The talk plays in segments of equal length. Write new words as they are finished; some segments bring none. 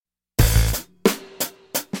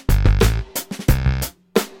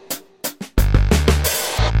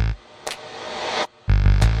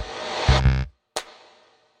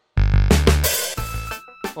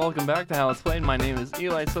Welcome back to How It's Played. My name is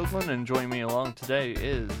Eli Soklin, and joining me along today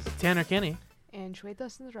is Tanner Kinney. And Shweta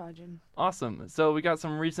Sundararajan. Awesome. So we got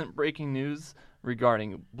some recent breaking news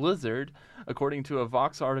regarding Blizzard. According to a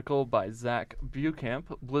Vox article by Zach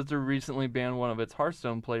Bucamp, Blizzard recently banned one of its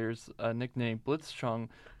Hearthstone players, nicknamed Blitzchung,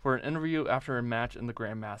 for an interview after a match in the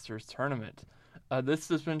Grandmasters tournament. This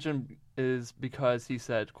suspension is because he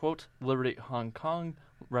said, quote, "Liberate Hong Kong,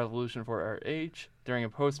 revolution for our age," during a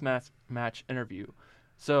post-match interview.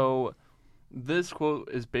 So this quote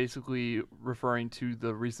is basically referring to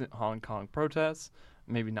the recent Hong Kong protests.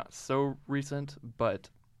 Maybe not so recent, but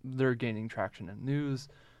they're gaining traction in news.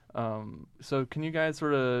 So can you guys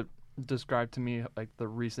sort of describe to me like the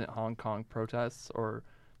recent Hong Kong protests, or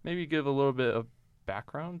maybe give a little bit of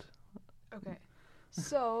background? Okay.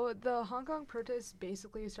 So the Hong Kong protests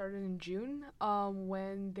basically started in June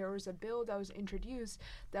when there was a bill that was introduced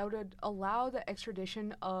that would allow the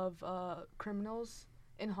extradition of criminals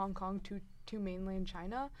in Hong Kong to mainland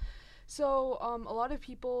China. So a lot of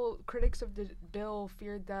people, critics of the bill,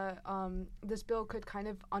 feared that this bill could kind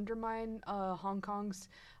of undermine Hong Kong's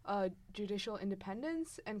judicial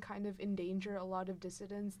independence and kind of endanger a lot of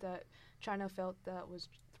dissidents that China felt that was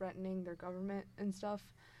threatening their government and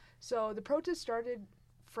stuff. So the protest started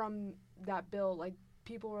from that bill. Like,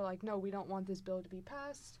 people were like, no, we don't want this bill to be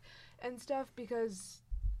passed and stuff, because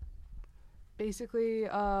basically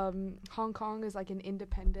Hong Kong is like an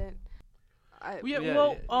independent...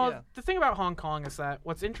 The thing about Hong Kong is that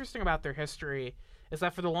what's interesting about their history is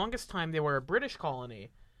that for the longest time they were a British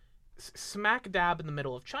colony, smack dab in the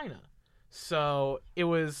middle of China. So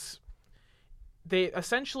they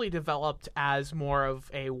essentially developed as more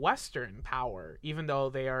of a Western power, even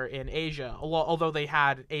though they are in Asia. Although they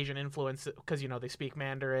had Asian influence because, they speak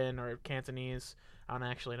Mandarin or Cantonese. I don't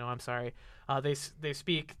actually know. I'm sorry. They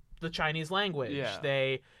speak the Chinese language. Yeah.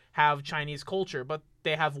 They have Chinese culture, but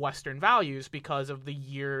they have Western values because of the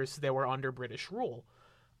years they were under British rule.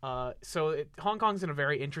 Hong Kong's in a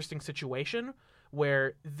very interesting situation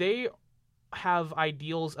where they have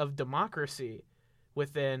ideals of democracy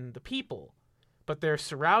within the people, but they're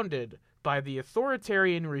surrounded by the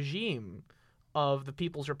authoritarian regime of the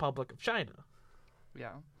People's Republic of China.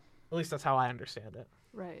 Yeah. At least that's how I understand it.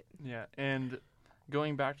 Right. Yeah, and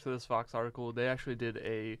going back to this Vox article, they actually did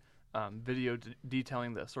a video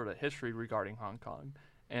detailing the sort of history regarding Hong Kong.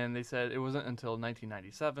 And they said it wasn't until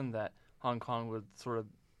 1997 that Hong Kong would sort of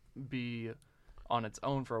be on its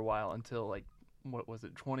own for a while until,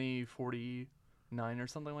 2049 or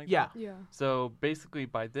something like that? Yeah. So basically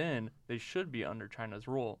by then, they should be under China's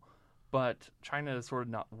rule. But China is sort of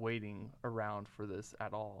not waiting around for this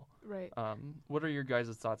at all. Right. What are your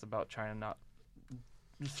guys' thoughts about China not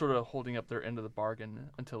sort of holding up their end of the bargain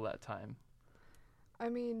until that time? I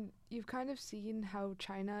mean, you've kind of seen how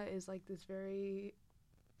China is like this very,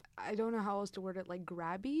 I don't know how else to word it, like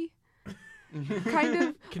grabby, kind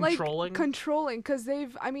of controlling, because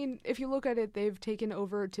if you look at it, they've taken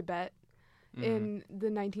over Tibet in the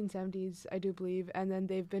 1970s, I do believe, and then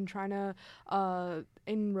they've been trying to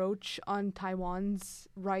encroach on Taiwan's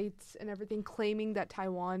rights and everything, claiming that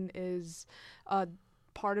Taiwan is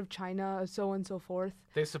part of China, so on and so forth.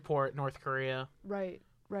 They support North Korea. Right.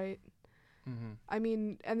 Mm-hmm. I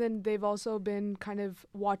mean, and then they've also been kind of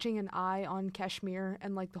watching an eye on Kashmir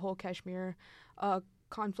and like the whole Kashmir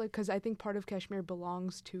conflict, because I think part of Kashmir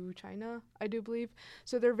belongs to China, I do believe.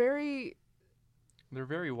 So they're very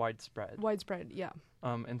widespread. Yeah.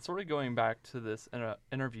 And sort of going back to this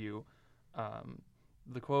interview,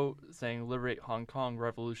 the quote saying "Liberate Hong Kong,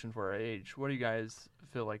 revolution for our age." What do you guys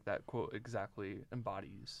feel like that quote exactly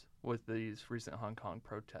embodies with these recent Hong Kong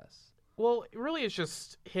protests? Well, it really is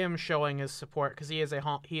just him showing his support, because he is a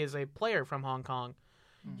player from Hong Kong.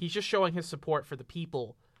 He's just showing his support for the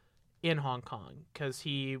people in Hong Kong because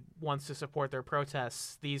he wants to support their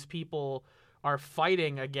protests. These people are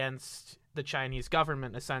fighting against the Chinese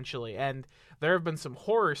government, essentially, and there have been some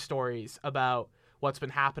horror stories about what's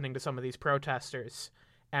been happening to some of these protesters.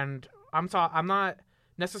 And I'm not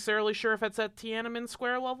necessarily sure if it's at Tiananmen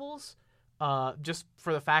Square levels. Just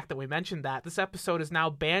for the fact that we mentioned that this episode is now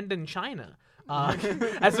banned in China,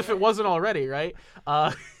 as if it wasn't already, right?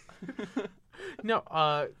 The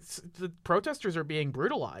protesters are being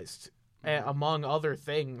brutalized, among other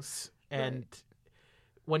things, and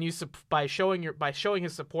when you by showing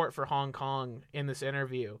his support for Hong Kong in this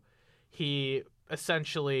interview, he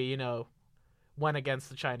essentially went against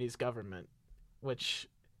the Chinese government, which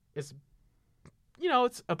is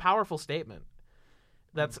it's a powerful statement.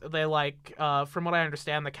 From what I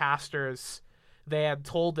understand, the casters, they had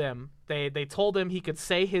told him, they told him he could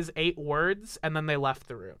say his 8 words, and then they left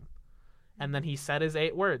the room. And then he said his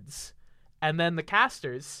 8 words. And then the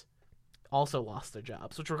casters also lost their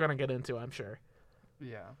jobs, which we're going to get into, I'm sure.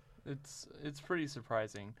 Yeah, it's pretty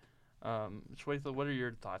surprising. Shweta, what are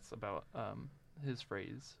your thoughts about his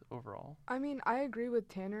phrase overall? I mean, I agree with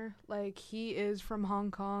Tanner. Like, he is from Hong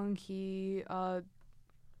Kong. He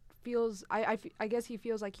feels I guess he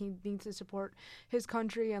feels like he needs to support his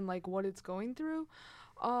country and like what it's going through.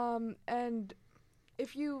 And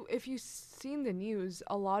if you've seen the news,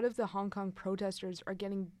 a lot of the Hong Kong protesters are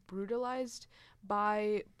getting brutalized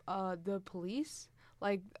by the police.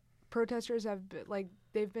 Like, protesters have been, like,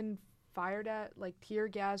 they've been fired at, like, tear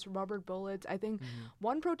gas, rubber bullets. I think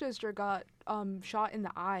one protester got shot in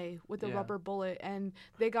the eye with a rubber bullet, and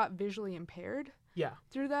they got visually impaired Yeah.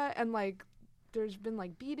 through that. And like, there's been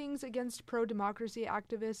like beatings against pro-democracy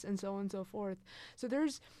activists and so on and so forth. So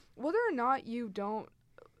there's, whether or not you don't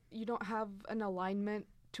have an alignment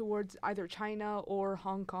towards either China or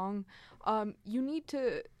Hong Kong, you need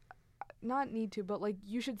to, not need to, but like,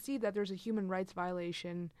 you should see that there's a human rights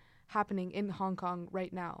violation happening in Hong Kong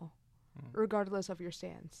right now, regardless of your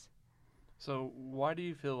stance. So why do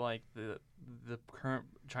you feel like the current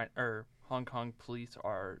China or Hong Kong police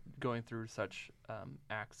are going through such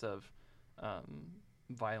acts of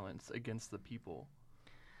violence against the people?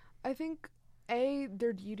 I think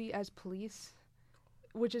their duty as police,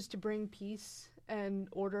 which is to bring peace and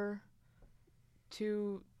order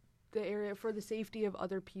to the area for the safety of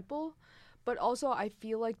other people, but also I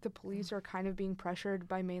feel like the police are kind of being pressured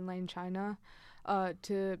by mainland China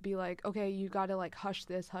to be like, okay, you gotta like hush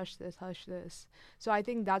this. So I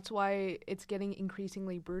think that's why it's getting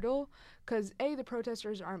increasingly brutal, because the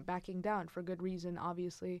protesters aren't backing down for good reason,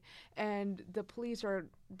 obviously, and the police are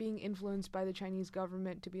being influenced by the Chinese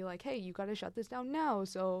government to be like, hey, you gotta shut this down now.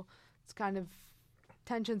 So it's kind of,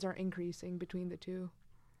 tensions are increasing between the two.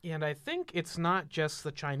 And I think it's not just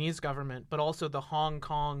the Chinese government, but also the Hong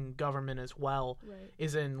Kong government as well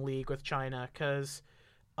is in league with China, because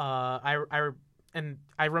I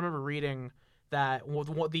remember reading that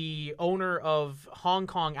the owner of Hong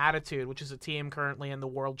Kong Attitude, which is a team currently in the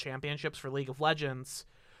World Championships for League of Legends,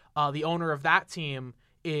 the owner of that team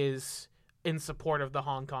is in support of the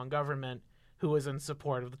Hong Kong government, who is in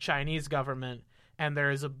support of the Chinese government. And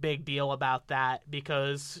there's a big deal about that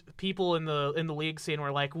because people in the league scene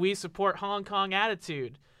were like, we support Hong Kong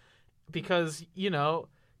Attitude because,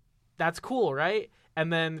 that's cool, right?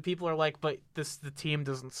 And then people are like, but the team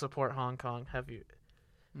doesn't support Hong Kong. Have you?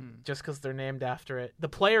 Just because they're named after it. The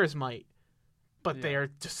players might, but they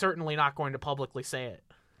are certainly not going to publicly say it.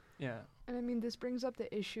 Yeah. And I mean, this brings up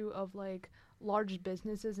the issue of like large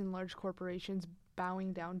businesses and large corporations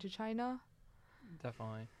bowing down to China.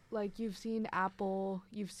 Definitely. Like, you've seen Apple,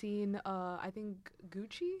 you've seen, I think,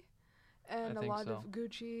 Gucci, and a lot of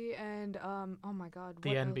Gucci, and, oh my God. The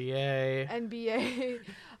NBA. NBA.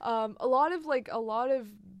 A lot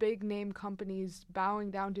of big name companies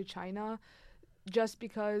bowing down to China just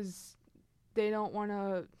because they don't want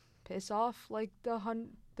to piss off, like, the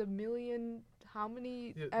million, how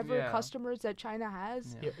many ever customers that China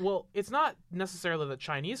has. Yeah. Well, it's not necessarily the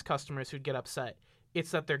Chinese customers who'd get upset.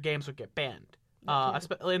 It's that their games would get banned.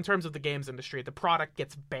 In terms of the games industry, the product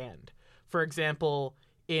gets banned. For example,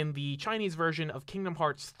 in the Chinese version of Kingdom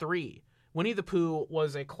Hearts 3, Winnie the Pooh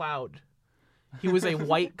was a cloud. He was a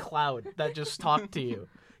white cloud that just talked to you.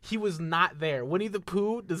 He was not there. Winnie the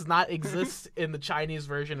Pooh does not exist in the Chinese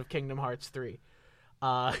version of Kingdom Hearts 3.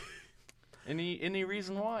 Any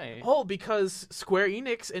reason why? Oh, because Square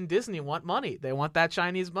Enix and Disney want money. They want that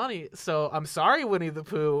Chinese money. So I'm sorry, Winnie the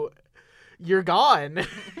Pooh. You're gone.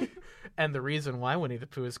 And the reason why Winnie the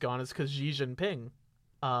Pooh is gone is because Xi Jinping.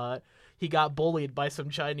 He got bullied by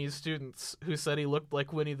some Chinese students who said he looked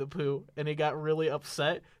like Winnie the Pooh, and he got really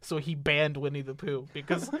upset, so he banned Winnie the Pooh,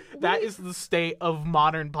 because that is the state of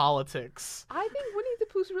modern politics. I think Winnie the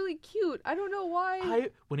Pooh's really cute. I don't know why.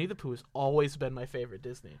 Winnie the Pooh has always been my favorite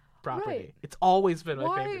Disney property. Right. It's always been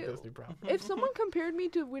my favorite Disney property. If someone compared me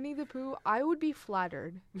to Winnie the Pooh, I would be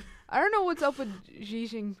flattered. I don't know what's up with Xi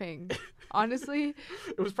Jinping, honestly.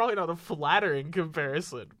 It was probably not a flattering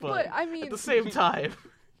comparison, but I mean, at the same time,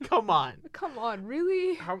 come on. Come on,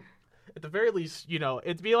 really? At the very least,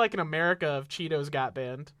 it'd be like in America if Cheetos got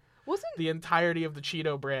banned. Wasn't the entirety of the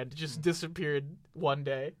Cheeto brand just disappeared one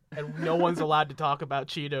day, and no one's allowed to talk about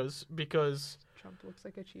Cheetos because Trump looks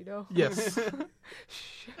like a Cheeto? Yes.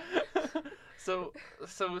 So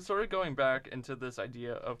sort of going back into this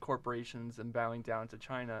idea of corporations and bowing down to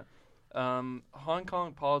China, Hong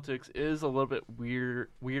Kong politics is a little bit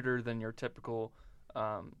weirder than your typical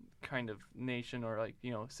kind of nation or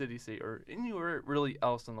city-state or anywhere really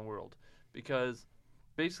else in the world, because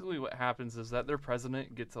basically what happens is that their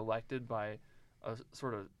president gets elected by a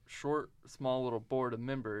sort of short, small little board of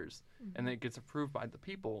members, and it gets approved by the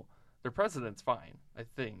people, their president's fine, I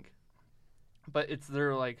think. But it's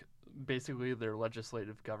their basically their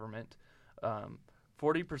legislative government.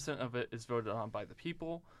 40% of it is voted on by the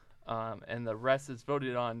people, and the rest is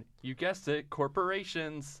voted on, you guessed it,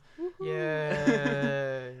 corporations.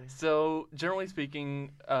 Yeah. So, generally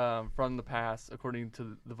speaking, from the past, according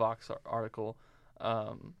to the Vox article,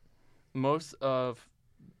 most of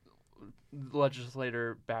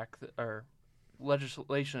legislation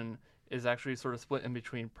is actually sort of split in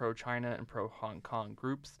between pro-China and pro-Hong Kong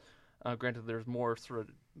groups. Granted, there's more sort of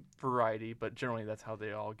variety, but generally that's how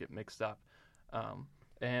they all get mixed up.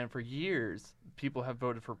 And for years, people have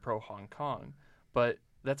voted for pro-Hong Kong, but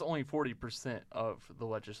that's only 40% of the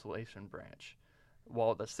legislation branch,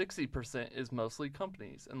 while the 60% is mostly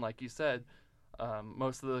companies. And like you said,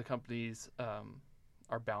 most of the companies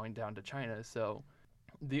are bowing down to China. So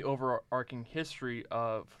the overarching history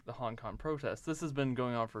of the Hong Kong protests, this has been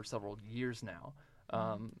going on for several years now,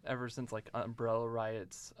 ever since umbrella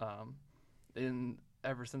riots,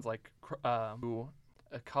 ever since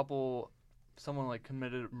someone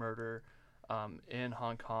committed murder in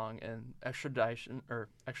Hong Kong, and extradition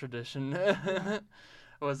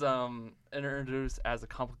was introduced as a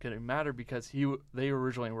complicated matter because they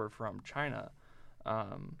originally were from China.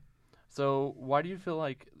 So why do you feel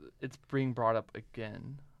like it's being brought up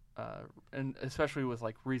again, and especially with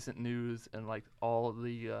recent news and all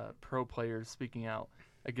the pro players speaking out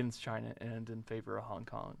against China and in favor of Hong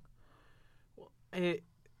Kong? I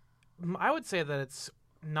would say that it's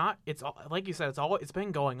not. It's like you said. It's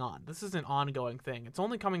been going on. This is an ongoing thing. It's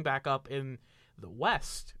only coming back up in the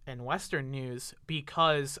West and Western news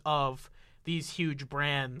because of these huge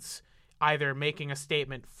brands either making a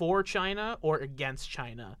statement for China or against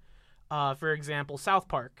China. For example, South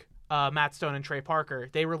Park, Matt Stone and Trey Parker,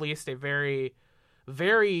 they released a very,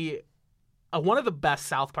 very one of the best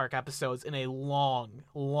South Park episodes in a long,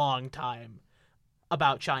 long time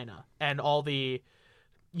about China and all the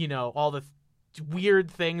weird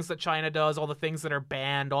things that China does, all the things that are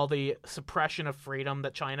banned, all the suppression of freedom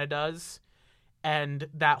that China does. And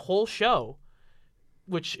that whole show,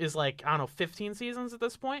 which is 15 seasons at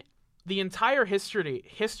this point, the entire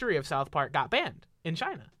history of South Park got banned in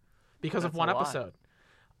China because of one episode.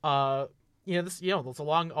 It's a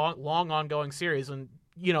long ongoing series, and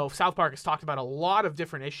South Park has talked about a lot of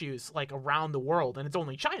different issues around the world, and it's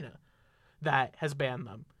only China that has banned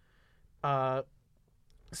them.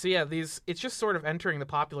 So yeah, it's just sort of entering the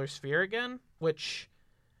popular sphere again, which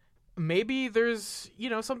maybe there's,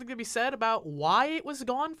 something to be said about why it was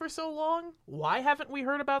gone for so long. Why haven't we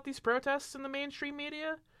heard about these protests in the mainstream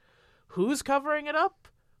media? Who's covering it up?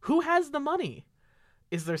 Who has the money?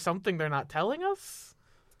 Is there something they're not telling us?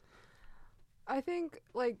 I think,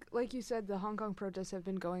 like you said, the Hong Kong protests have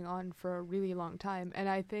been going on for a really long time, and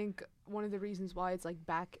I think one of the reasons why it's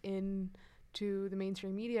back in to the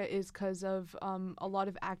mainstream media is because of a lot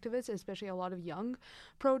of activists, especially a lot of young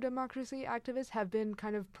pro-democracy activists, have been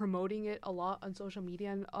kind of promoting it a lot on social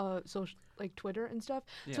media and Twitter and stuff.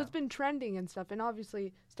 Yeah. So it's been trending and stuff, and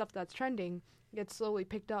obviously stuff that's trending gets slowly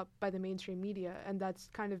picked up by the mainstream media, and that's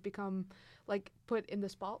kind of become put in the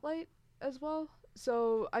spotlight as well.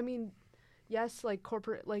 So I mean, yes,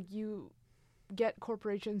 corporate, you get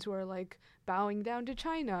corporations who are bowing down to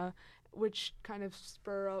China, which kind of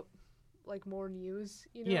spur up more news,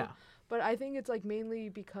 Yeah. But I think it's mainly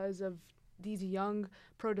because of these young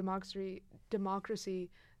pro-democracy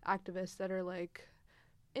activists that are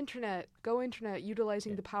internet,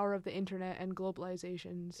 utilizing the power of the internet and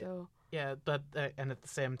globalization. So yeah, but and at the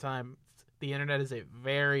same time, the internet is a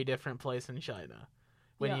very different place in China.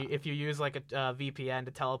 If you use a VPN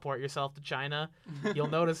to teleport yourself to China, you'll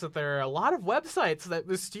notice that there are a lot of websites that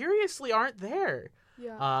mysteriously aren't there.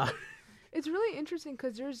 Yeah. It's really interesting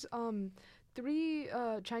because there's 3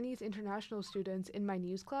 Chinese international students in my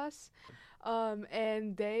news class,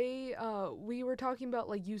 and we were talking about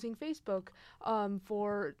using Facebook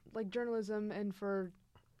for journalism and for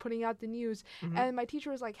putting out the news. Mm-hmm. And my teacher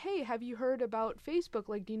was like, "Hey, have you heard about Facebook?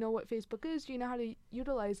 Do you know what Facebook is? Do you know how to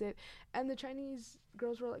utilize it?" And the Chinese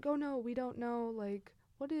girls were like, "Oh no, we don't know.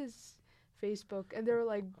 What is Facebook?" And they were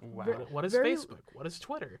like, wow. What is Facebook? What is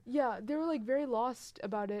Twitter? Yeah, they were very lost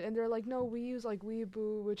about it, and they're like, no, we use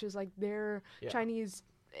Weibo, which is their Chinese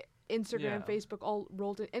Instagram, Facebook all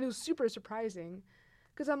rolled in, and it was super surprising,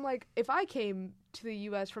 because I'm if I came to the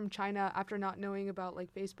U.S. from China after not knowing about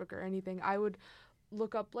Facebook or anything, I would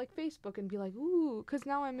look up Facebook and be ooh, because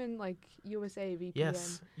now I'm in USA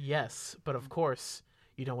VPN. Yes, but of course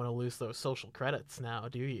you don't want to lose those social credits now,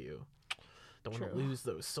 do you? Don't want to lose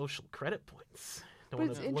those social credit points. Don't But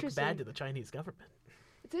want it's to look interesting. bad to the Chinese government.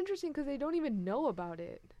 It's interesting because they don't even know about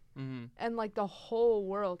it. Mm-hmm. And like the whole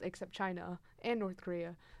world except China and North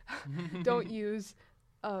Korea don't use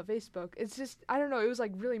Facebook. It's just, I don't know, it was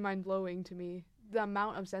like really mind-blowing to me, the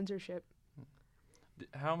amount of censorship.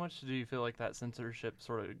 How much do you feel like that censorship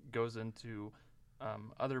sort of goes into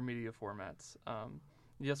other media formats?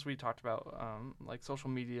 Yes, we talked about like social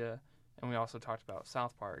media, and we also talked about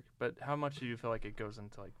South Park. But how much do you feel like it goes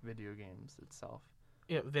into like video games itself?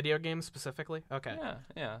 Yeah, video games specifically. Okay.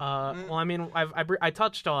 Yeah. Well, I mean, I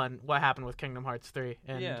touched on what happened with Kingdom Hearts 3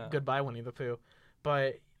 and Yeah. Goodbye Winnie the Pooh,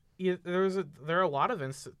 but there are a lot of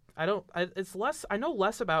I know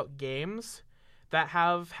less about games that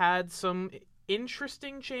have had some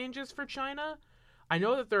interesting changes for China. I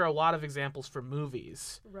know that there are a lot of examples for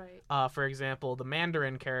movies. Right. For example, the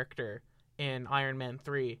Mandarin character in Iron Man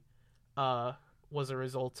 3 was a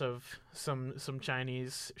result of some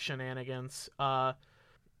Chinese shenanigans.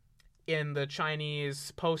 In the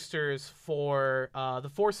Chinese posters for The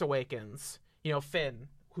Force Awakens, Finn,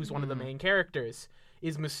 who's one of the main characters,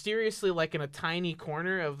 is mysteriously like in a tiny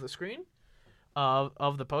corner of the screen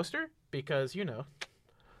of the poster because,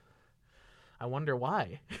 I wonder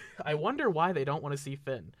why. I wonder why they don't want to see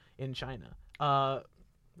Finn in China. But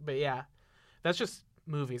yeah, that's just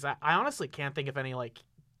movies. I honestly can't think of any like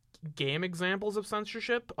game examples of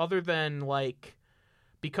censorship other than like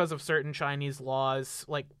because of certain Chinese laws,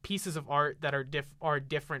 like pieces of art that are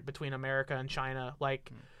different between America and China,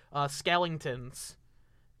 like skeletons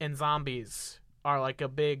and zombies are like a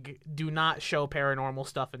big do not show paranormal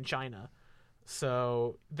stuff in China.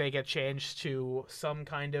 So they get changed to some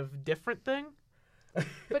kind of different thing.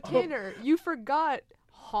 But Tanner, you forgot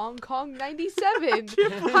Hong Kong 97.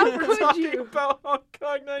 How could you? About Hong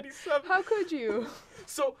Kong 97. How could you?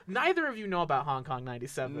 So neither of you know about Hong Kong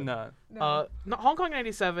 97. No. Hong Kong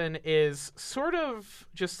 97 is sort of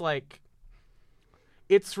just like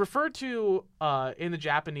it's referred to in the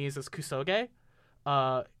Japanese as kusoge,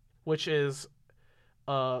 which is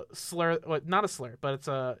a slur. Well, not a slur, but it's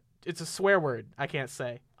a swear word. I can't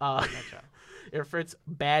say. Gotcha. It's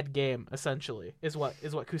bad game essentially is what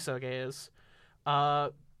kusoge is.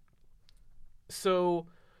 So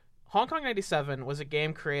Hong Kong 97 was a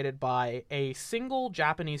game created by a single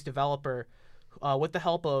Japanese developer with the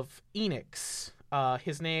help of Enix.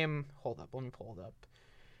 His name, hold up, let me pull it up.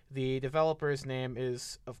 The developer's name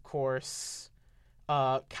is, of course,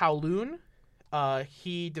 Kowloon.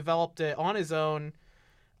 He developed it on his own.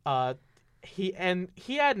 He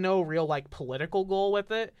had no real like political goal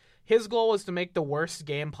with it. His goal was to make the worst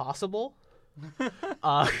game possible.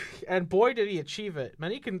 And boy did he achieve it.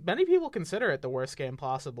 Many people consider it the worst game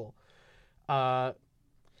possible.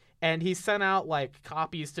 And he sent out like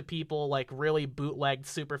copies to people, like really bootlegged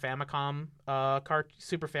Super Famicom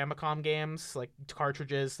games, like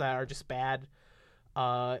cartridges that are just bad.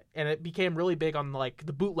 And it became really big on like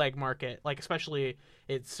the bootleg market, like especially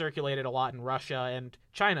it circulated a lot in Russia and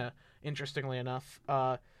China, interestingly enough.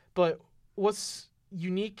 But what's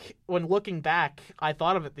unique when looking back, I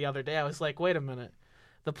thought of it the other day. I was like, wait a minute.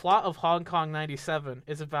 The plot of Hong Kong 97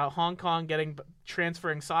 is about Hong Kong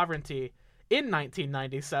transferring sovereignty in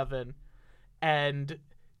 1997, and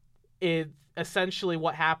it essentially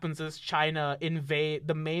what happens is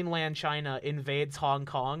the mainland China invades Hong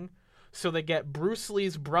Kong, so they get Bruce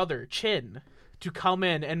Lee's brother Chin to come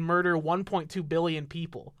in and murder 1.2 billion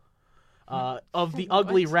people of the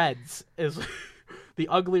Ugly Reds, is the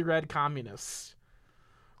Ugly Red Communists,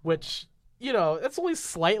 which it's only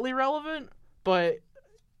slightly relevant, but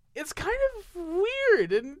it's kind of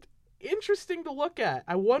weird and interesting to look at.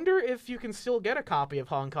 I wonder if you can still get a copy of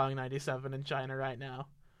Hong Kong 97 in China right now.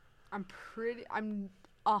 I'm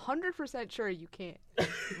 100% sure you can't.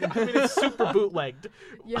 I mean, it's super bootlegged.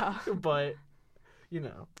 Yeah. But,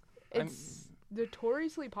 It's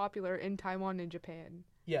notoriously popular in Taiwan and Japan.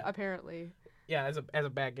 Yeah. Apparently. Yeah, as a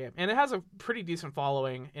bad game. And it has a pretty decent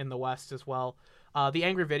following in the West as well. The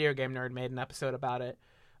Angry Video Game Nerd made an episode about it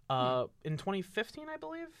in 2015, I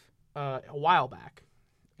believe, a while back.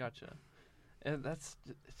 Gotcha. And it's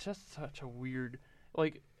just such a weird,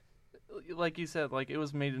 like you said, like it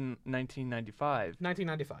was made in 1995.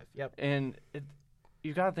 1995, yep. And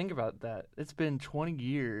you got to think about that. It's been 20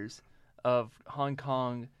 years of Hong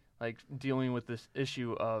Kong like dealing with this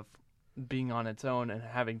issue of being on its own and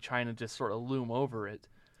having China just sort of loom over it.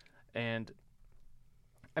 And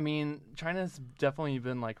I mean, China's definitely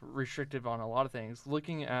been like restrictive on a lot of things.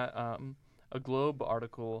 Looking at a Globe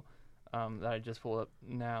article that I just pulled up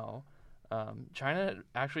now, China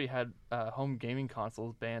actually had home gaming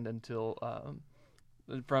consoles banned until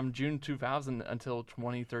from June 2000 until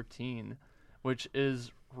 2013, which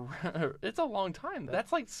is it's a long time.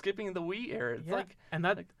 That's like skipping the Wii era. It's like and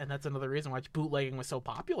that's another reason why bootlegging was so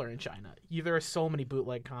popular in China. There are so many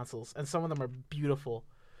bootleg consoles, and some of them are beautiful.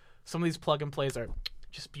 Some of these plug and plays are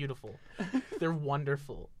just beautiful. They're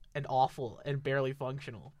wonderful and awful and barely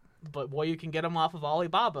functional. But boy, you can get them off of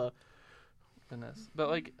Alibaba. goodness. But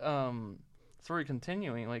like sort of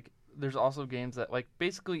continuing, like there's also games that like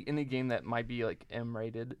basically any game that might be like M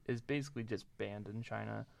rated is basically just banned in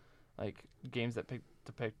China. Like games that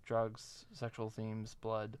depict drugs, sexual themes,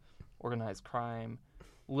 blood, organized crime.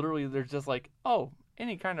 Literally, they're just like, oh,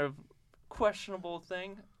 any kind of questionable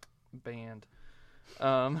thing, banned.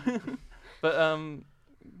 But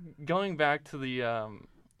going back to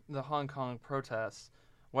the Hong Kong protests,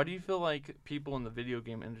 why do you feel like people in the video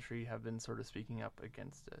game industry have been sort of speaking up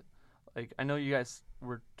against it? Like, I know you guys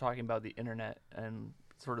were talking about the internet and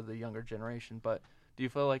sort of the younger generation, but do you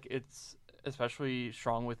feel like it's especially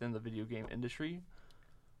strong within the video game industry?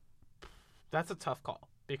 That's a tough call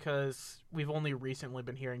because we've only recently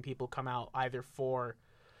been hearing people come out either for,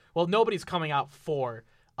 well, nobody's coming out for.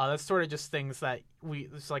 That's sort of just things that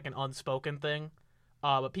it's like an unspoken thing.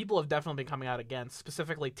 But people have definitely been coming out against,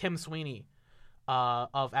 specifically Tim Sweeney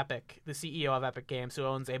of Epic, the CEO of Epic Games, who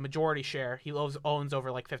owns a majority share. He owns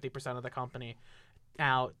over like 50% of the company.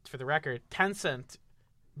 Now, for the record, Tencent,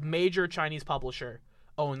 major Chinese publisher,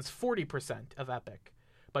 owns 40% of Epic.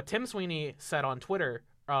 But Tim Sweeney said on Twitter,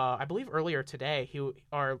 I believe earlier today,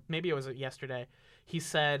 or maybe it was yesterday, he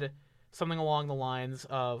said something along the lines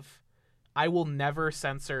of, I will never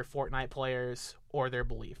censor Fortnite players or their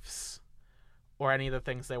beliefs or any of the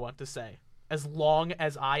things they want to say. As long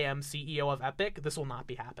as I am CEO of Epic, this will not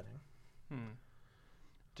be happening.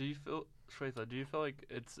 Do you feel, Shweta, do you feel like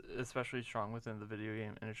it's especially strong within the video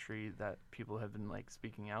game industry that people have been like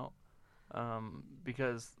speaking out?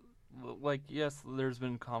 Because, like, yes, there's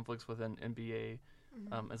been conflicts within NBA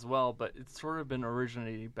as well, but it's sort of been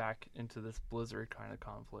originating back into this Blizzard kind of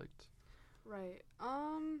conflict. Right.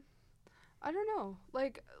 I don't know.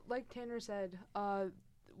 Like Tanner said,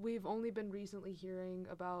 we've only been recently hearing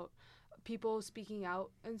about people speaking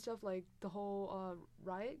out and stuff, like the whole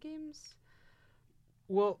Riot Games.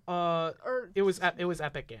 Well, it was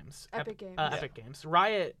Epic Games. Epic Games. Epic Games.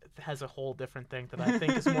 Riot has a whole different thing that I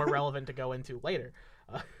think is more relevant to go into later.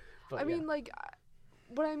 I mean, like,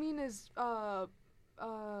 what I mean is,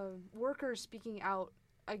 workers speaking out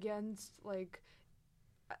against, like,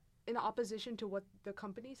 in opposition to what the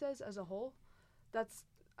company says as a whole. That's,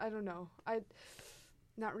 I don't know. I'm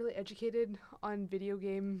not really educated on video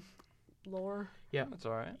game lore. Yeah, that's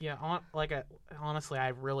all right. Yeah, honestly, I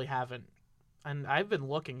really haven't. And I've been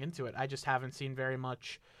looking into it. I just haven't seen very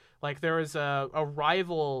much. Like, there was a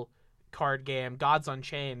rival card game, Gods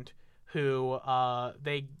Unchained, who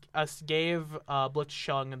they gave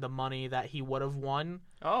Blitzchung the money that he would have won.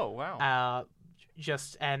 Oh, wow.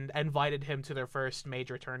 And invited him to their first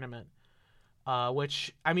major tournament,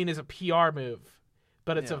 which, I mean, is a PR move,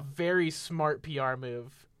 but it's a very smart PR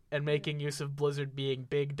move and making use of Blizzard being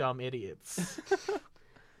big, dumb idiots.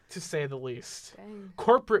 To say the least. Dang.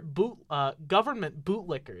 Corporate government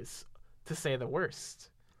bootlickers, to say the worst.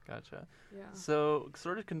 Gotcha. Yeah. So,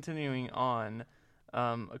 sort of continuing on,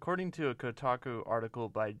 according to a Kotaku article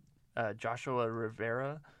by Joshua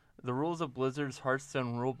Rivera, the rules of Blizzard's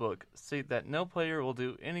Hearthstone rulebook state that no player will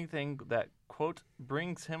do anything that, quote,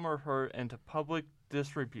 brings him or her into public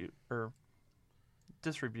disrepute,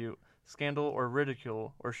 scandal, or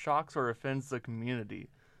ridicule, or shocks or offends the community.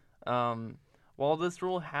 While this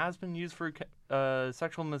rule has been used for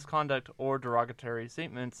sexual misconduct or derogatory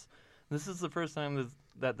statements, this is the first time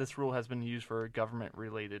that this rule has been used for a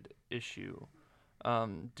government-related issue.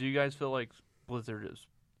 Do you guys feel like Blizzard is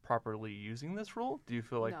properly using this rule? Do you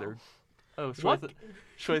feel like they're... Oh,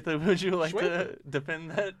 Shweta, would you like to defend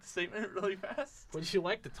that statement really fast? Would you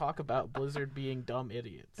like to talk about Blizzard being dumb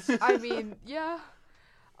idiots? I mean, yeah.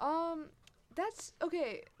 That's...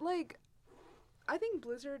 Okay, like... I think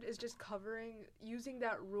Blizzard is just using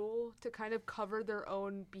that rule to kind of cover their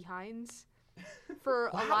own behinds, for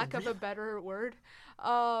a lack of a better word.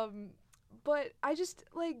 But I just,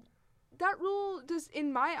 like, that rule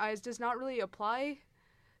in my eyes, does not really apply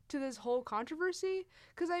to this whole controversy.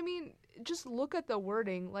 Because, I mean, just look at the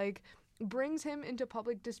wording. Like, brings him into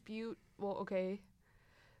public dispute. Well, okay.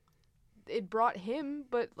 It brought him,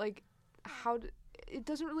 but, like, it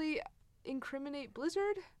doesn't really incriminate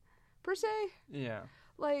Blizzard, per se. Yeah.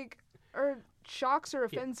 Like, or shocks or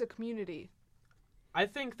offends the community. I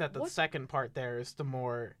think that the What? second part there is the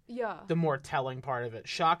more Yeah. telling part of it.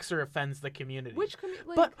 Shocks or offends the community. Like,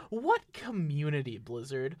 But what community,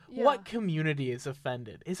 Blizzard? Yeah. What community is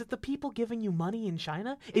offended? Is it the people giving you money in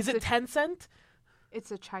China? Is it It's Tencent?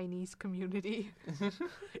 it's a Chinese community.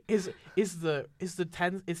 Is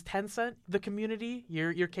Tencent the community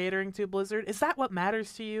you're catering to, Blizzard? Is that what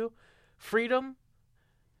matters to you? Freedom,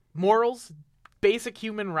 morals, basic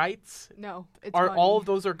human rights? No, it's Are money. all of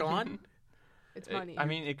those are gone? It's money. I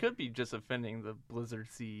mean, it could be just offending the Blizzard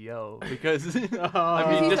CEO because Is I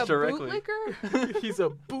he mean, a just directly. bootlicker? He's a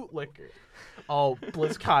bootlicker. Oh,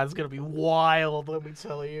 BlizzCon's gonna be wild. Let me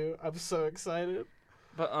tell you, I'm so excited.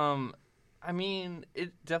 But I mean,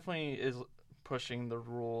 it definitely is pushing the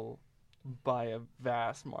rule by a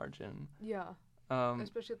vast margin. Yeah,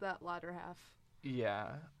 especially that latter half.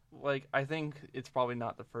 Yeah, like I think it's probably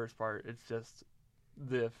not the first part. It's just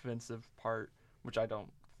the offensive part, which I don't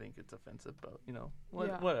think it's offensive, but you know,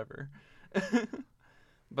 Yeah. whatever.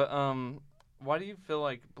 But why do you feel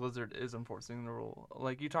like Blizzard is enforcing the rule?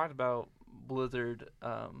 Like you talked about Blizzard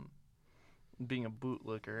being a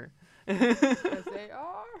bootlicker. Because they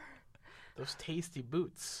are. Those tasty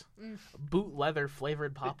boots, Mm. boot leather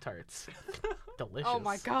flavored Pop-Tarts, delicious. Oh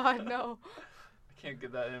my god, no. I can't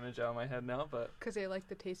get that image out of my head now, but Because they like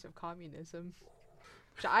the taste of communism.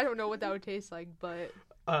 Which I don't know what that would taste like, but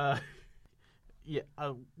Yeah,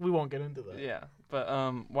 we won't get into that. yeah. But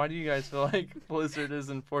why do you guys feel like Blizzard is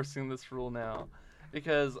enforcing this rule now?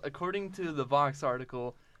 Because according to the Vox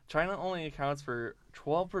article, China only accounts for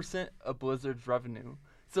 12% of Blizzard's revenue.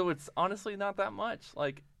 So it's honestly not that much.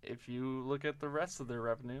 Like if you look at the rest of their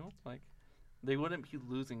revenue, like they wouldn't be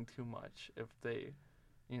losing too much if they,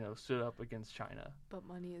 stood up against China. but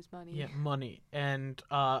money is money. Yeah, money. And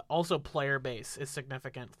also player base is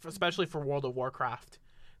significant, especially for World of Warcraft.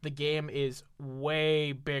 The game is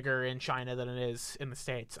way bigger in China than it is in the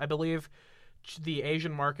States. I believe the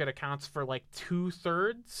Asian market accounts for like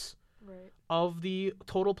 2/3 Right. of the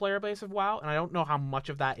total player base of WoW, and I don't know how much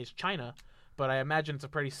of that is China, but I imagine it's a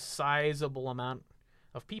pretty sizable amount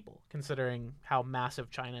of people, considering how massive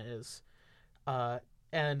China is.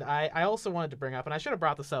 And I also wanted to bring up, and I should have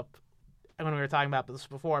brought this up when we were talking about this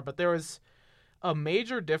before, but there was a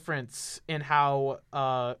major difference in how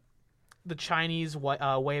the Chinese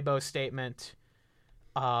Weibo statement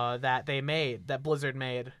that Blizzard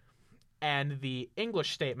made, and the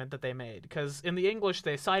English statement that they made. Because in the English,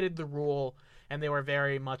 they cited the rule, and they were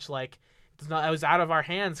very much like, it was out of our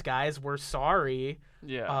hands, guys. We're sorry.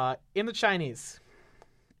 Yeah. In the Chinese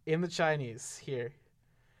here,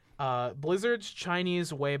 Blizzard's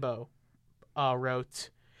Chinese Weibo wrote,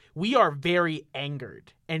 "We are very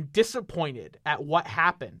angered and disappointed at what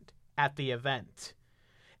happened at the event,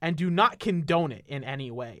 and do not condone it in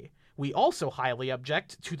any way. We also highly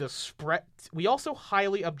object the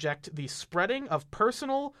spreading of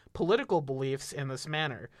personal political beliefs in this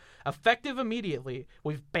manner. Effective immediately,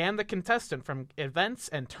 we've banned the contestant from events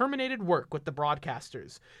and terminated work with the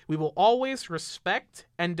broadcasters. We will always respect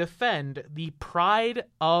and defend the pride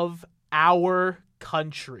of our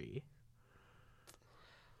country."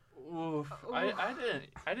 Oof. I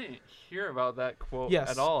didn't hear about that quote Yes,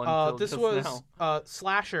 at all until this just was now.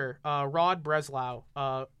 Slasher, Rod Breslau,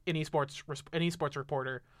 an esports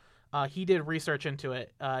reporter. He did research into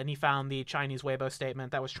it, and he found the Chinese Weibo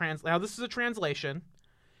statement that was Now, this is a translation.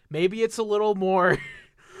 Maybe it's a little more,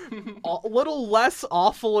 a little less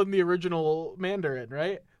awful in the original Mandarin,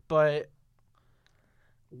 right? But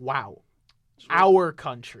wow, our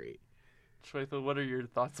country. Shweta, what are your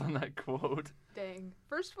thoughts on that quote? Dang.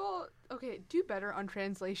 First of all, okay, do better on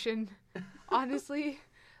translation. Honestly,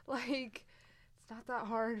 like, it's not that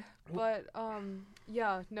hard. But,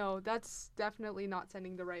 yeah, no, that's definitely not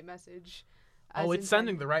sending the right message. It's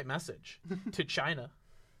sending the right message to China.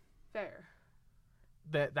 Fair.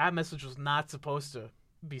 That message was not supposed to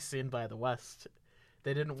be seen by the West.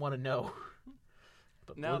 They didn't want to know.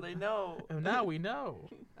 But Now they know. Now we know.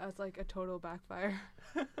 That's like a total backfire.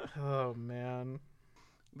 Oh man.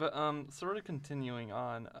 But sort of continuing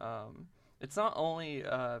on, it's not only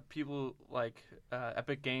people like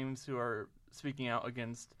Epic Games who are speaking out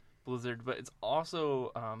against Blizzard, but it's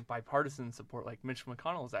also bipartisan support. Like Mitch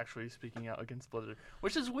McConnell is actually speaking out against Blizzard,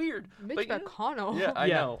 which is weird. Mitch but, McConnell. Yeah,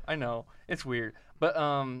 I know. It's weird. But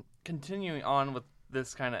continuing on with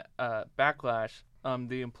this kind of backlash,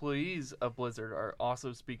 the employees of Blizzard are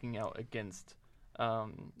also speaking out against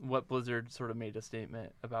what Blizzard sort of made a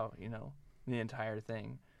statement about, the entire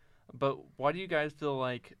thing. But why do you guys feel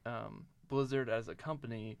like Blizzard as a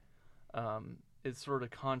company is sort of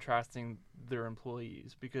contrasting their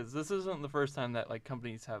employees? Because this isn't the first time that like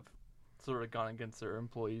companies have sort of gone against their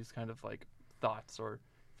employees kind of like thoughts or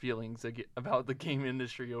feelings about the game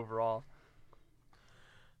industry overall?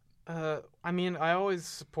 I mean, I always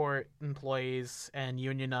support employees and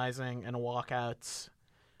unionizing and walkouts.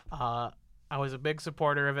 I was a big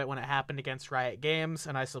supporter of it when it happened against Riot Games,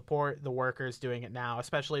 and I support the workers doing it now,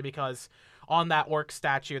 especially because on that orc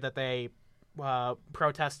statue that they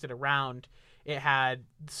protested around, it had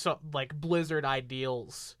Blizzard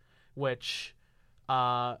ideals, which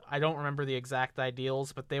I don't remember the exact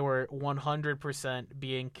ideals, but they were 100%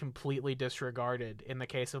 being completely disregarded in the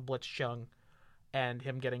case of Blitzchung and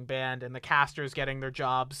him getting banned, and the casters getting their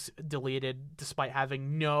jobs deleted despite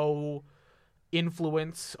having no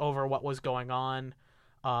influence over what was going on.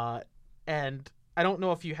 And I don't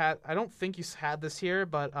know if I don't think you had this here,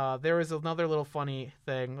 but there was another little funny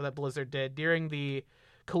thing that Blizzard did during the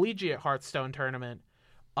collegiate Hearthstone tournament.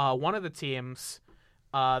 One of the teams,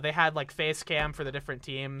 they had like face cam for the different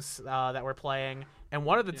teams that were playing, and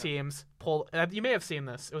one of the teams pulled. You may have seen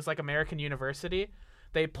this. It was like American University.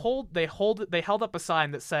 They held up a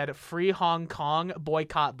sign that said "Free Hong Kong,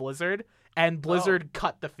 boycott Blizzard," and Blizzard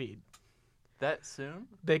cut the feed. That soon?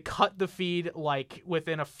 They cut the feed like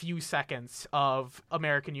within a few seconds of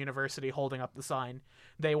American University holding up the sign.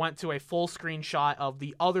 They went to a full screenshot of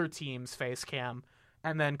the other team's face cam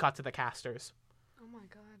and then cut to the casters. Oh my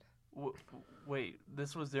god. Wait,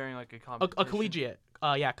 this was during like a competition? A collegiate.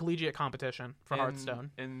 Collegiate competition for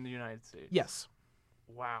Hearthstone. In the United States? Yes.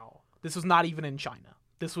 Wow. This was not even in China.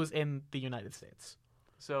 This was in the United States.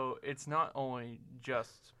 So it's not only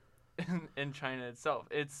just in China itself.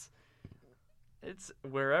 It's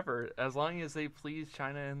wherever, as long as they please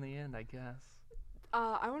China in the end, I guess.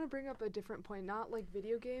 I want to bring up a different point, not like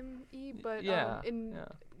video game-y, but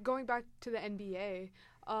going back to the NBA,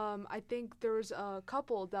 I think there was a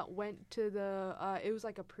couple that went to it was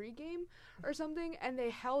like a pregame or something, and they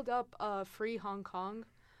held up a free Hong Kong,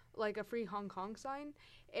 like a free Hong Kong sign,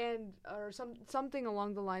 and or something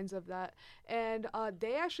along the lines of that, and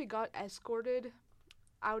they actually got escorted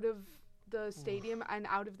out of the stadium and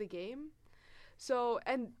out of the game. So,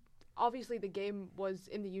 and obviously the game was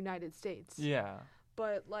in the United States. Yeah.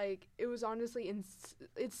 But, like, it was honestly,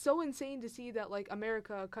 it's so insane to see that, like,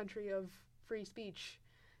 America, a country of free speech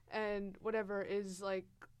and whatever, is, like,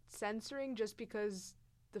 censoring just because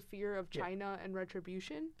the fear of China and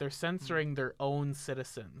retribution. They're censoring their own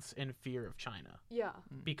citizens in fear of China. Yeah.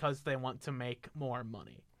 Because they want to make more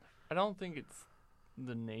money. I don't think it's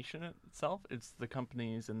the nation itself. It's the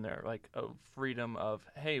companies and their, like, freedom of,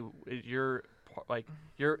 hey, you're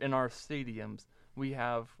in our stadiums. We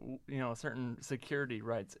have, certain security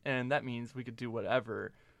rights, and that means we could do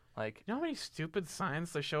whatever. Like, you know how many stupid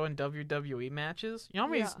signs they show in WWE matches? You know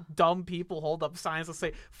how many dumb people hold up signs that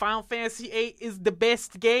say Final Fantasy VIII is the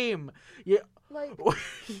best game? Yeah. Like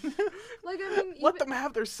I mean, let them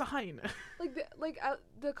have their sign.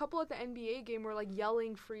 The couple at the NBA game were like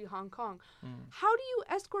yelling "Free Hong Kong." How do you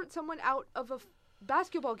escort someone out of a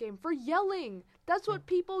basketball game for yelling? That's what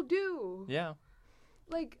people do. Yeah.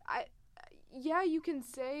 Like you can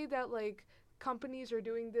say that like companies are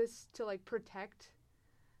doing this to like protect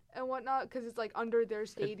and whatnot because it's like under their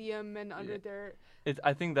stadium and under their.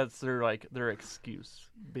 I think that's their excuse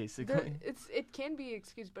basically. It can be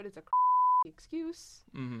excuse, but it's a excuse.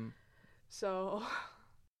 Mm-hmm. So.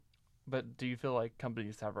 But do you feel like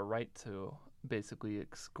companies have a right to basically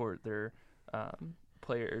escort their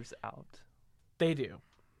players out? They do,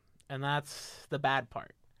 and that's the bad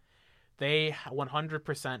part. They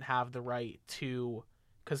 100% have the right to,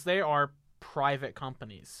 because they are private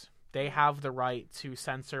companies. They have the right to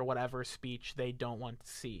censor whatever speech they don't want to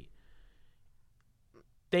see.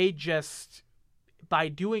 They just, by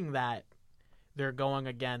doing that, they're going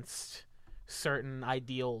against certain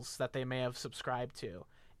ideals that they may have subscribed to.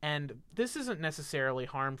 And this isn't necessarily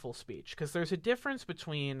harmful speech, because there's a difference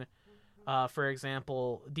between, for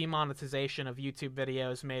example, demonetization of YouTube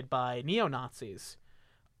videos made by neo-Nazis,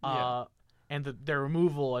 and their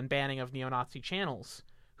removal and banning of neo-Nazi channels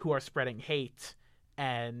who are spreading hate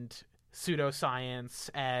and pseudoscience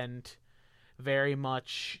and very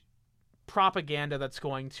much propaganda that's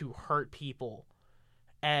going to hurt people,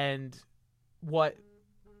 and what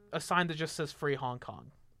a sign that just says "Free Hong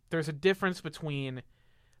Kong." There's a difference between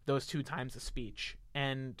those two types of speech,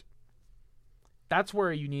 and that's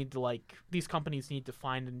where you need to these companies need to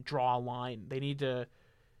find and draw a line. They need to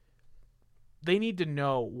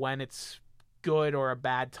know when it's good or a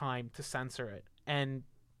bad time to censor it, and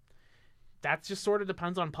that just sort of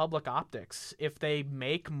depends on public optics. If they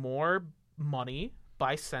make more money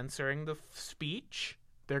by censoring the speech,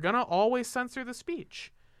 they're gonna always censor the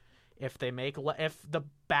speech. If the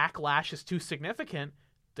backlash is too significant,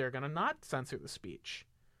 they're gonna not censor the speech.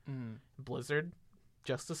 Mm. Blizzard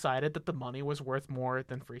just decided that the money was worth more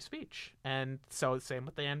than free speech. And so same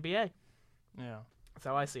with the NBA. Yeah. That's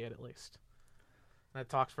how I see it, at least. I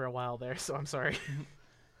talked for a while there, so I'm sorry.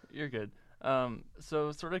 You're good.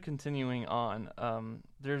 So sort of continuing on,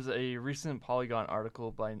 there's a recent Polygon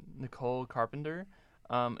article by Nicole Carpenter,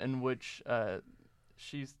 in which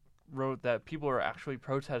she wrote that people are actually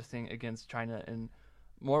protesting against China in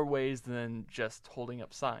more ways than just holding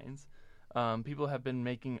up signs. People have been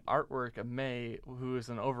making artwork of Mei, who is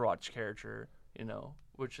an Overwatch character,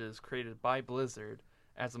 which is created by Blizzard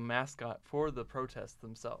as a mascot for the protests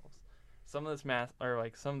themselves. Some of this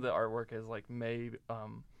some of the artwork is like Mei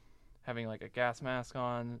having like a gas mask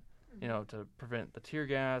on, to prevent the tear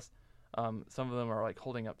gas. Some of them are like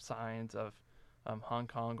holding up signs of Hong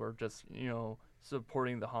Kong, or just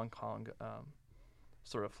supporting the Hong Kong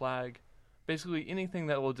sort of flag. Basically anything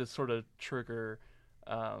that will just sort of trigger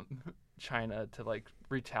China to like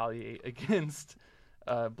retaliate against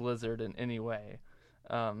Blizzard in any way.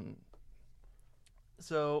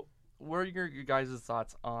 So what are your guys'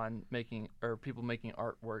 thoughts on people making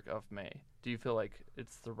artwork of Mei? Do you feel like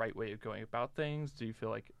it's the right way of going about things? Do you feel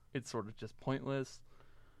like it's sort of just pointless?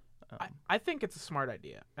 I think it's a smart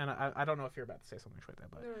idea. And I don't know if you're about to say something like that,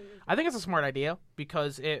 but No, I think it's a smart idea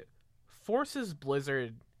because it forces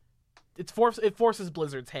Blizzard. It forces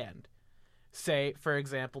Blizzard's hand. Say, for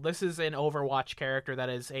example, this is an Overwatch character that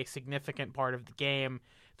is a significant part of the game,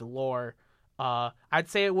 the lore. I'd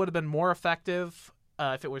say it would have been more effective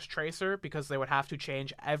if it was Tracer, because they would have to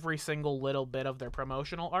change every single little bit of their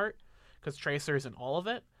promotional art, because Tracer isn't all of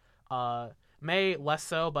it. Mei less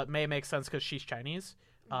so, but Mei makes sense because she's Chinese.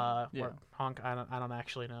 Yeah. Or I don't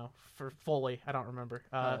actually know fully. I don't remember.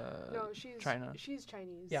 No, she's China. She's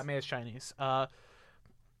Chinese. Yeah, Mei is Chinese.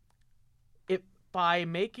 By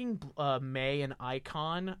making Mei an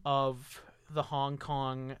icon of the Hong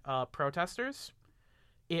Kong protesters,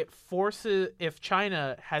 it forces, if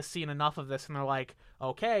China has seen enough of this and they're like,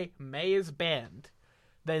 okay, Mei is banned,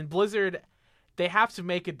 then Blizzard, they have to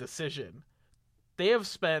make a decision. They have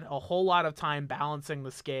spent a whole lot of time balancing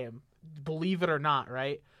this game, believe it or not,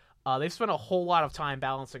 right? They've spent a whole lot of time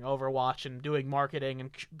balancing Overwatch and doing marketing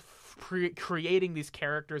and creating these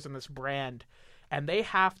characters and this brand, and they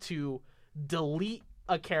have to delete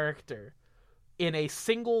a character in a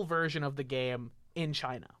single version of the game in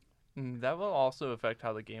China. That will also affect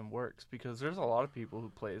how the game works, because there's a lot of people who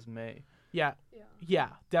play as Mei. Yeah,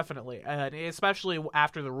 definitely. And especially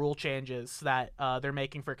after the rule changes that they're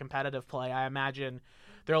making for competitive play, I imagine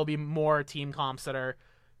there will be more team comps that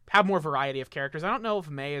have more variety of characters. I don't know if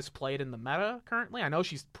Mei is played in the meta currently. I know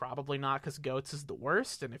she's probably not, because Goats is the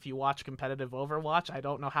worst, and if you watch competitive Overwatch, I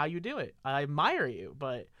don't know how you do it. I admire you,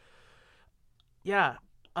 but yeah,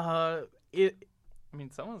 Someone's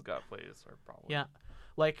got to play this, or probably. Yeah.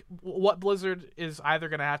 Like, what Blizzard is either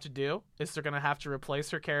going to have to do is they're going to have to replace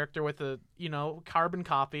her character with a, carbon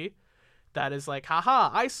copy that is like, haha,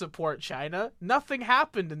 I support China. Nothing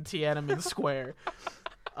happened in Tiananmen Square.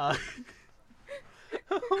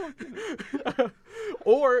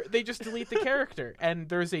 Or they just delete the character, and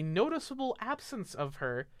there's a noticeable absence of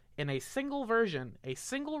her in a single version, a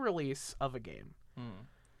single release of a game.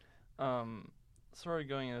 Sort of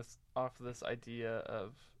going off of this idea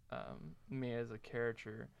of Mei as a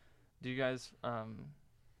character, do you guys I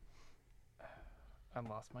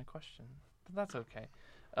lost my question, but that's okay.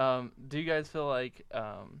 Do you guys feel like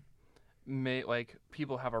Mei, like,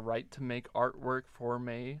 people have a right to make artwork for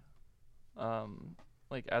Mei,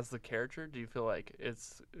 like, as the character? Do you feel like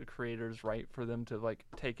it's a creator's right for them to like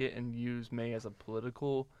take it and use Mei as a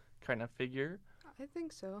political kind of figure? I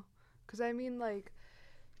think so, because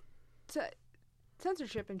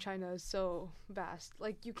censorship in China is so vast.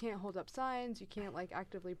 Like, you can't hold up signs, you can't like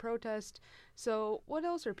actively protest. So what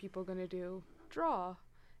else are people gonna do? Draw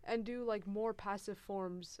and do like more passive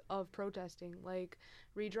forms of protesting, like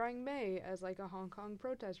redrawing Mei as like a Hong Kong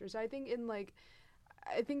protester. So I think it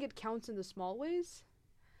counts in the small ways,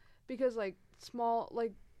 because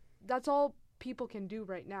that's all people can do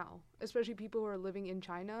right now, especially people who are living in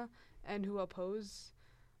China and who oppose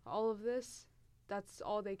all of this. That's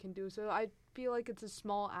all they can do. So I feel like it's the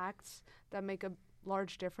small acts that make a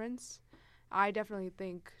large difference. I definitely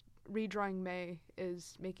think redrawing Mei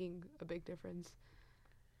is making a big difference.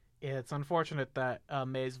 Yeah, it's unfortunate that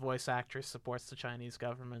Mei's voice actress supports the Chinese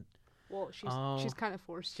government. Well, she's kind of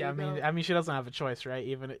forced to. Yeah, I mean, she doesn't have a choice, right?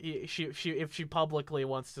 Even if she publicly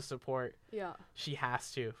wants to support, yeah, she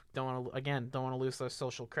has to. Don't want to lose those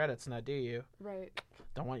social credits, now do you? Right.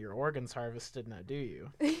 Don't want your organs harvested, now do you?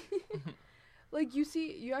 Like, you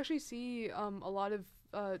actually see a lot of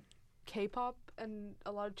K-pop and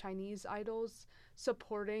a lot of Chinese idols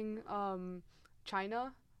supporting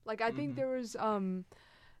China. Like I think there was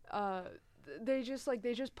they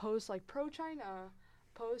just post like pro China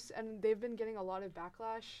posts, and they've been getting a lot of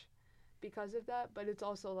backlash because of that. But it's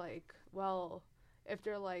also like, well, if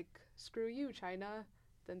they're like screw you China,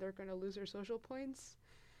 then they're gonna lose their social points.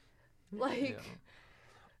 Like, Yeah.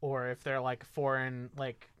 Or if they're like foreign,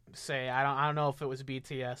 like say I don't know if it was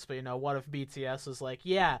BTS, but what if BTS was like,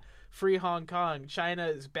 yeah, free Hong Kong, China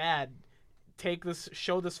is bad,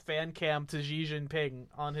 show this fan cam to Xi Jinping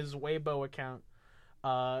on his Weibo account.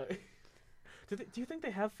 Do you think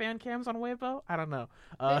they have fan cams on Weibo? I don't know.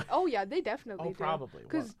 They definitely do. Probably.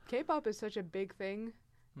 Because K-pop is such a big thing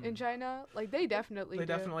in China. Like they definitely They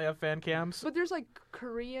do. definitely have fan cams. But there's like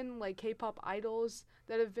Korean like K-pop idols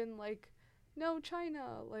that have been like, no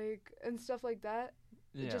China, like, and stuff like that.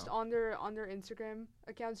 Yeah. Just on their Instagram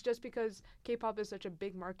accounts, just because K-pop is such a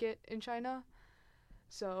big market in China.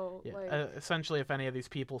 So essentially, if any of these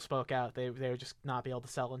people spoke out, they would just not be able to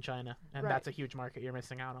sell in China, and that's a huge market you're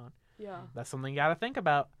missing out on. Yeah, that's something you got to think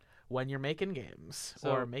about when you're making games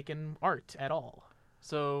or making art at all.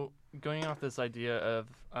 So going off this idea of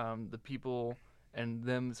the people and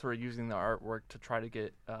them sort of using the artwork to try to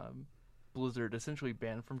get Blizzard essentially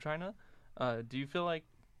banned from China, do you feel like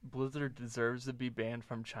Blizzard deserves to be banned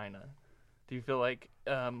from China? Do you feel like,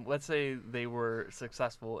 let's say they were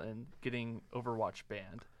successful in getting Overwatch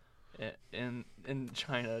banned in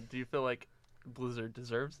China, do you feel like Blizzard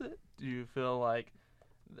deserves it? Do you feel like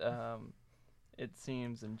it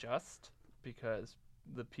seems unjust because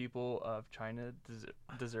the people of China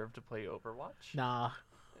deserve to play Overwatch? Nah.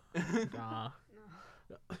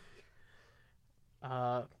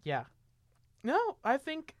 Yeah. No, I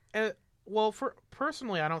think...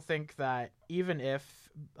 personally, I don't think that even if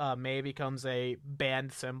Mei becomes a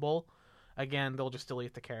banned symbol, again, they'll just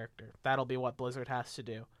delete the character. That'll be what Blizzard has to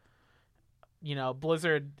do.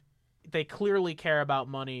 Blizzard, they clearly care about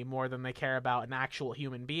money more than they care about an actual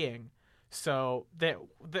human being. So the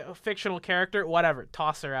fictional character, whatever,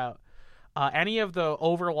 toss her out. Any of the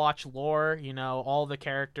Overwatch lore, all the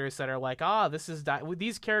characters that are like,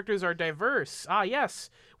 these characters are diverse. Yes,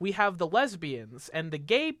 we have the lesbians and the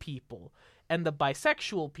gay people and the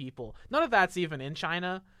bisexual people. None of that's even in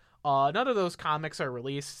China. None of those comics are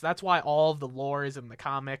released. That's why all of the lore is in the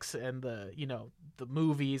comics and the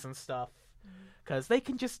movies and stuff. Because they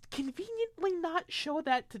can just conveniently not show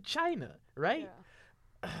that to China, right?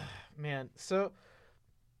 Yeah. Man, so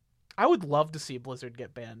I would love to see Blizzard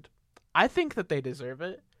get banned. I think that they deserve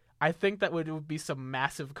it. I think that would be some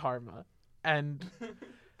massive karma. And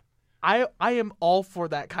I am all for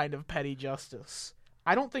that kind of petty justice.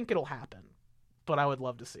 I don't think it'll happen, but I would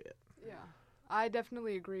love to see it. Yeah, I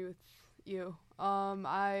definitely agree with you.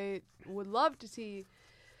 I would love to see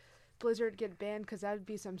Blizzard get banned because that would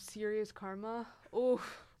be some serious karma.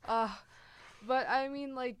 Oof. But I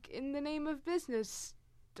mean, like, in the name of business,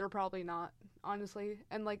 they're probably not, honestly.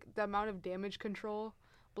 And like the amount of damage control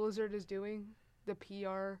Blizzard is doing, the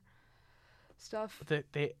PR stuff.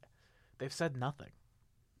 They've said nothing.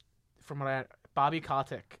 From what Bobby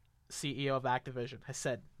Kotick, CEO of Activision, has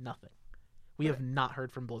said nothing. We have not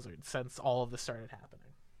heard from Blizzard since all of this started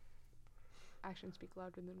happening. Actions speak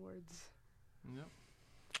louder than words. Yep.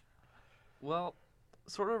 Well,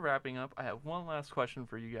 sort of wrapping up, I have one last question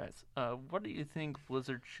for you guys. What do you think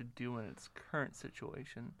Blizzard should do in its current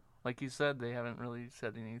situation? Like you said, they haven't really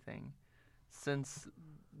said anything since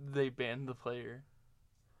they banned the player.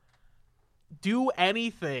 Do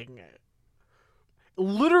anything.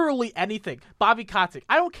 Literally anything. Bobby Kotick,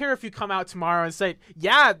 I don't care if you come out tomorrow and say,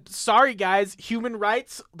 yeah, sorry guys, human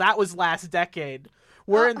rights, that was last decade.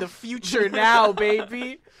 We're in the future now,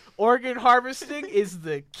 baby. Organ harvesting is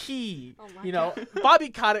the key. Oh my God. Bobby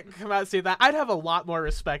Kotick come out and say that. I'd have a lot more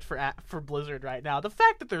respect for Blizzard right now. The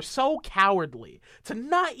fact that they're so cowardly to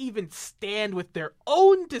not even stand with their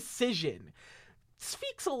own decision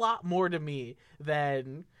speaks a lot more to me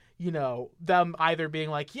than, them either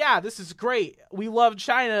being like, yeah, this is great. We love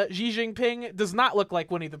China. Xi Jinping does not look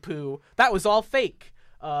like Winnie the Pooh. That was all fake.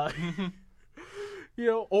 Or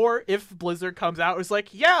if Blizzard comes out and is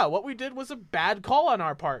like, yeah, what we did was a bad call on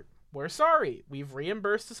our part. We're sorry. We've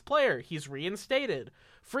reimbursed this player. He's reinstated.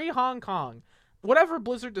 Free Hong Kong. Whatever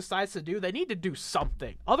Blizzard decides to do, they need to do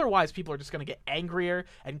something. Otherwise, people are just going to get angrier,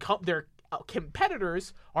 and their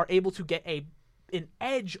competitors are able to get an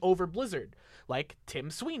edge over Blizzard. Like Tim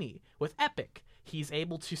Sweeney with Epic. He's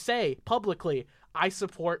able to say publicly, I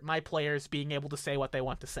support my players being able to say what they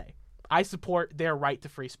want to say. I support their right to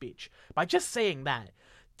free speech. By just saying that,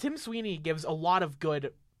 Tim Sweeney gives a lot of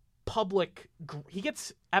good he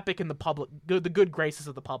gets epic in the good graces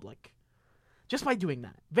of the public. Just by doing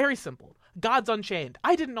that. Very simple. Gods Unchained.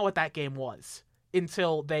 I didn't know what that game was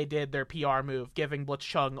until they did their PR move, giving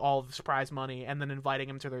Blitzchung all of the prize money and then inviting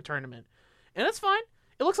him to their tournament. And it's fine.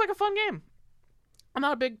 It looks like a fun game. I'm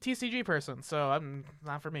not a big TCG person, so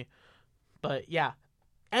not for me. But yeah,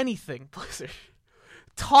 anything, Blizzard.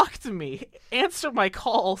 Talk to me. Answer my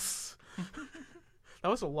calls. That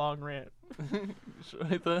was a long rant.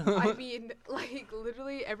 I mean, like,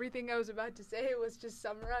 literally everything I was about to say was just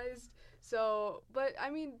summarized. So, but, I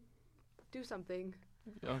mean, do something.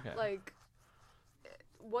 Okay. Like,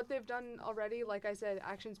 what they've done already, like I said,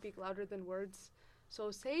 actions speak louder than words.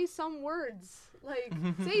 So say some words. Like,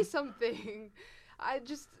 say something.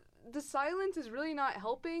 The silence is really not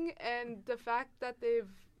helping, and the fact that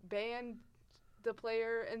they've banned the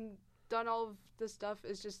player and done all of this stuff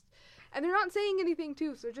is just... And they're not saying anything,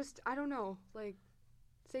 too, so just, I don't know, like,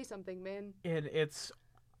 say something, man.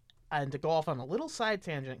 And to go off on a little side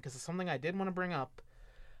tangent, because it's something I did want to bring up,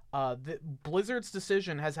 Blizzard's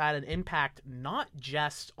decision has had an impact not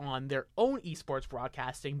just on their own esports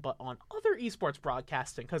broadcasting, but on other esports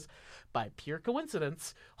broadcasting, because by pure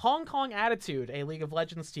coincidence, Hong Kong Attitude, a League of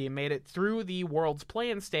Legends team, made it through the World's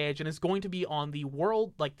play-in stage and is going to be on the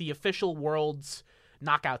the official World's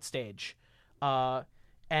knockout stage. And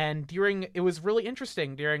it was really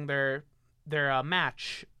interesting during their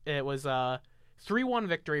match. It was a 3-1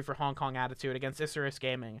 victory for Hong Kong Attitude against Isurus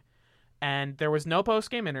Gaming. And there was no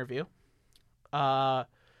post-game interview. The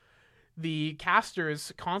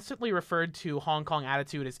casters constantly referred to Hong Kong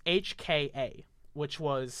Attitude as HKA, which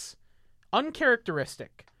was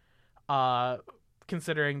uncharacteristic,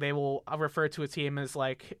 considering they will refer to a team as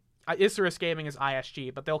like Isurus Gaming is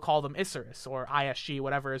ISG, but they'll call them Isurus or ISG,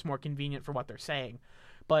 whatever is more convenient for what they're saying.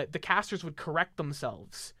 But the casters would correct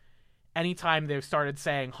themselves anytime they started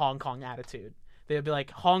saying Hong Kong Attitude. They'd be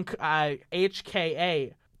like,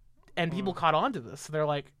 HKA. And people caught on to this. They're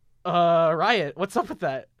like, Riot, what's up with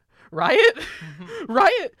that? Riot?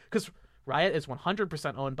 Riot? Because Riot is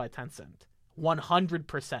 100% owned by Tencent.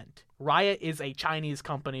 100%. Riot is a Chinese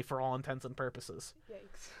company for all intents and purposes.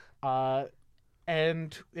 Yikes.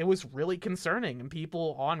 And it was really concerning. And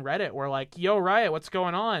people on Reddit were like, yo, Riot, what's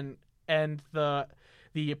going on? And the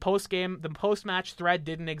post-match thread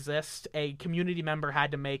didn't exist. A community member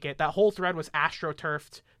had to make it. That whole thread was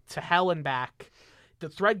astroturfed to hell and back. The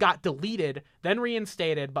thread got deleted, then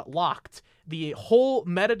reinstated, but locked. The whole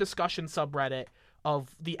meta discussion subreddit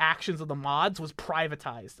of the actions of the mods was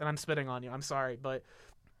privatized. And I'm spitting on you. I'm sorry. But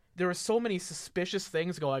there were so many suspicious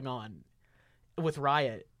things going on with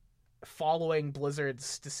Riot following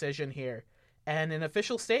Blizzard's decision here. And in an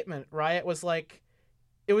official statement, Riot was like,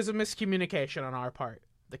 it was a miscommunication on our part.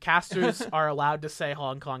 The casters are allowed to say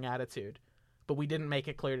Hong Kong Attitude, but we didn't make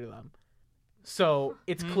it clear to them. So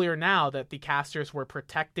it's clear now that the casters were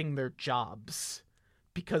protecting their jobs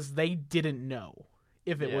because they didn't know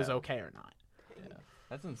if it was okay or not. Yeah.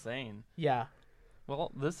 That's insane. Yeah.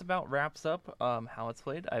 Well, this about wraps up How It's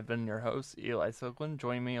Played. I've been your host, Eli Silkland.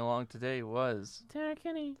 Joining me along today was... Tara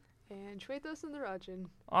Kinney. And Shwetas Sundarajan.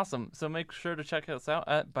 Awesome. So make sure to check us out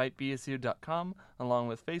at bitebsu.com, along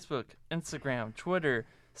with Facebook, Instagram, Twitter,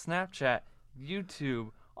 Snapchat,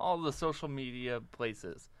 YouTube, all the social media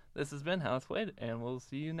places. This has been How It's Played, and we'll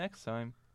see you next time.